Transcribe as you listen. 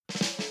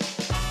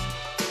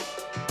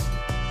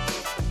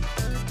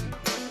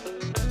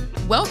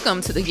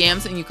Welcome to the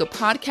Yams and Yucca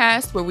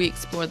podcast, where we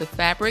explore the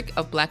fabric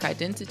of Black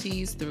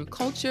identities through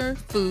culture,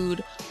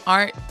 food,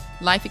 art,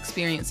 life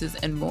experiences,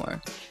 and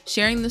more,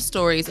 sharing the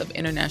stories of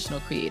international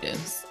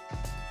creatives.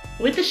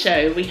 With the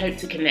show, we hope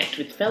to connect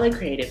with fellow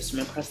creatives from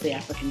across the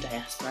African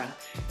diaspora,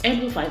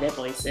 amplify their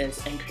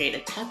voices, and create a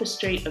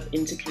tapestry of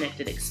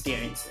interconnected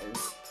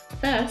experiences.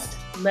 First,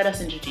 let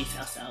us introduce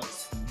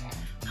ourselves.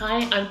 Hi,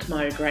 I'm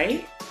Kamara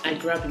Gray. I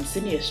grew up in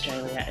Sydney,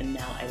 Australia, and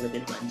now I live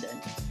in London.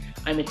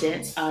 I'm a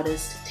dance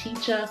artist,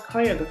 teacher,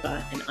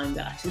 choreographer, and I'm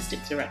the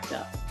artistic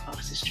director of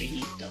Artistry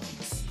Youth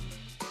Dance.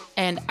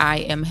 And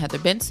I am Heather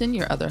Benson,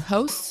 your other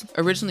host,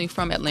 originally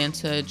from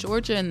Atlanta,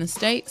 Georgia in the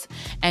States,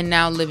 and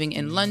now living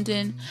in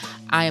London.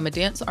 I am a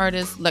dance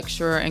artist,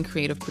 lecturer, and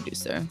creative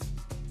producer.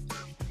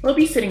 We'll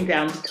be sitting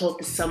down to talk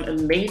to some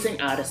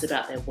amazing artists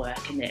about their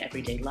work and their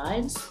everyday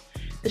lives.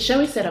 The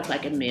show is set up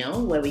like a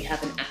meal where we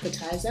have an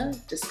appetizer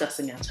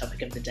discussing our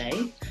topic of the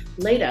day.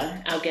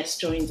 Later, our guest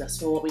joins us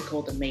for what we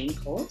call the main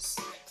course,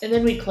 and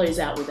then we close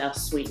out with our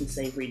sweet and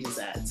savoury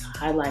desserts,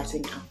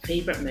 highlighting our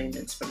favourite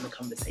moments from the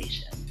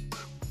conversation.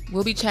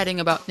 We'll be chatting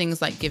about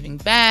things like giving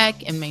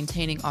back and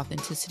maintaining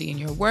authenticity in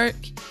your work.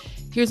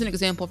 Here's an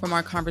example from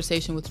our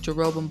conversation with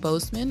Jerome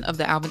Bozeman of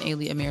the Alvin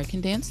Ailey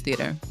American Dance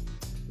Theatre.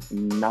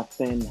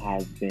 Nothing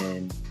has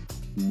been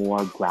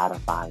more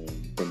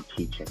gratifying than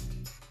teaching.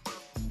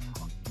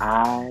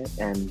 I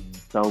am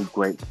so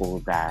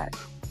grateful that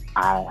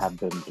I have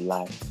been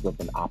blessed with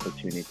an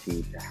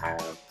opportunity to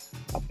have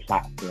a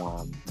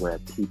platform where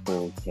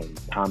people can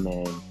come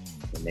in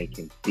and they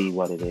can see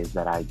what it is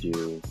that I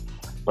do,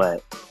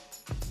 but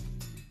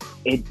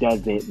it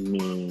doesn't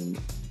mean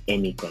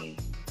anything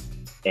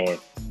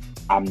if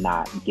I'm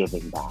not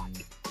giving back.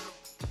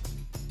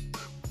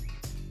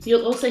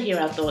 You'll also hear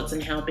our thoughts on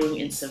how being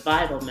in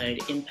survival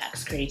mode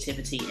impacts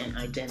creativity and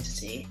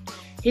identity.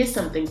 Here's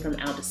something from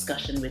our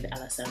discussion with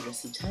Alessandra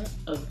Sita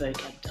of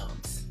Vocab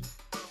Dance.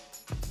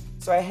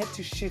 So I had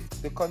to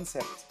shift the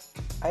concept.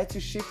 I had to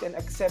shift and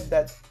accept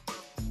that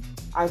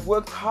I've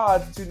worked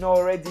hard to know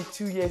already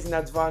 2 years in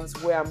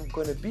advance where I'm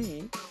going to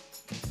be.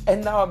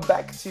 And now I'm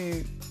back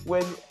to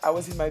when I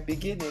was in my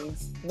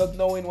beginnings, not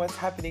knowing what's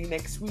happening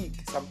next week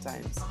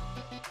sometimes.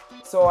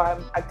 So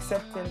I'm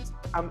accepting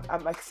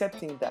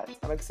that.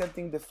 I'm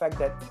accepting the fact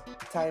that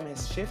time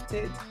has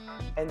shifted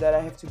and that I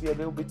have to be a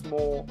little bit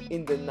more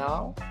in the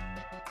now.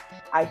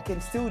 I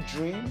can still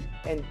dream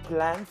and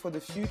plan for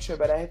the future,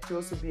 but I have to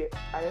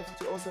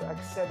also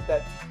accept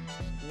that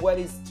what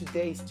is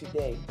today,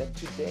 that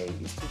today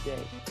is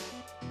today.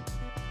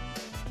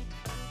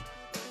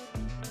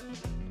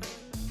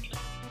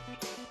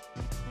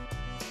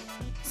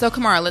 So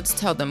Kamara, let's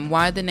tell them,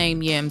 why the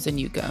name Yams and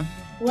Yucca?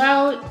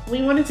 Well,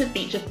 we wanted to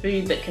feature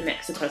food that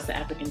connects across the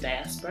African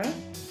diaspora,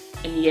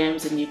 and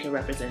yams and yucca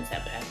represents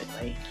that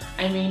perfectly.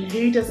 I mean,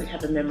 who doesn't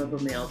have a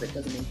memorable meal that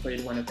doesn't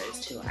include one of those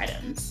two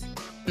items?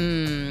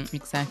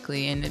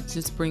 Exactly, and it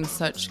just brings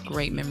such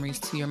great memories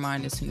to your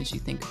mind as soon as you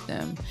think of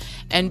them.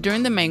 And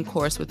during the main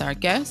course with our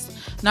guests,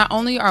 not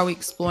only are we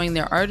exploring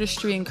their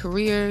artistry and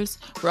careers,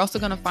 we're also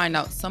going to find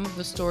out some of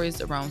the stories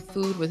around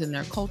food within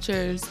their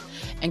cultures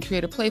and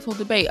create a playful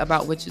debate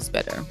about which is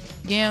better,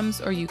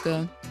 yams or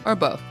yucca, or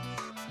both.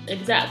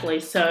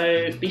 Exactly,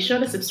 so be sure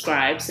to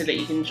subscribe so that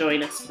you can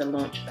join us for the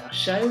launch of our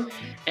show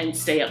and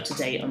stay up to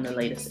date on the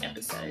latest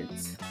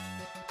episodes.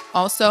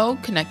 Also,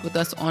 connect with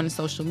us on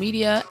social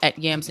media at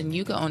Yams and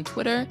Yucca on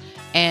Twitter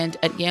and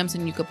at Yams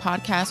and Yucca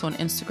Podcast on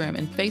Instagram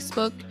and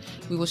Facebook.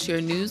 We will share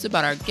news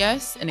about our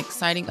guests and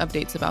exciting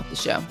updates about the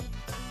show.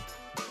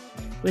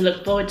 We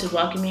look forward to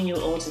welcoming you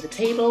all to the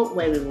table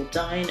where we will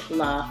dine,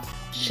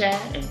 laugh, share,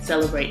 and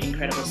celebrate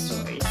incredible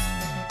stories.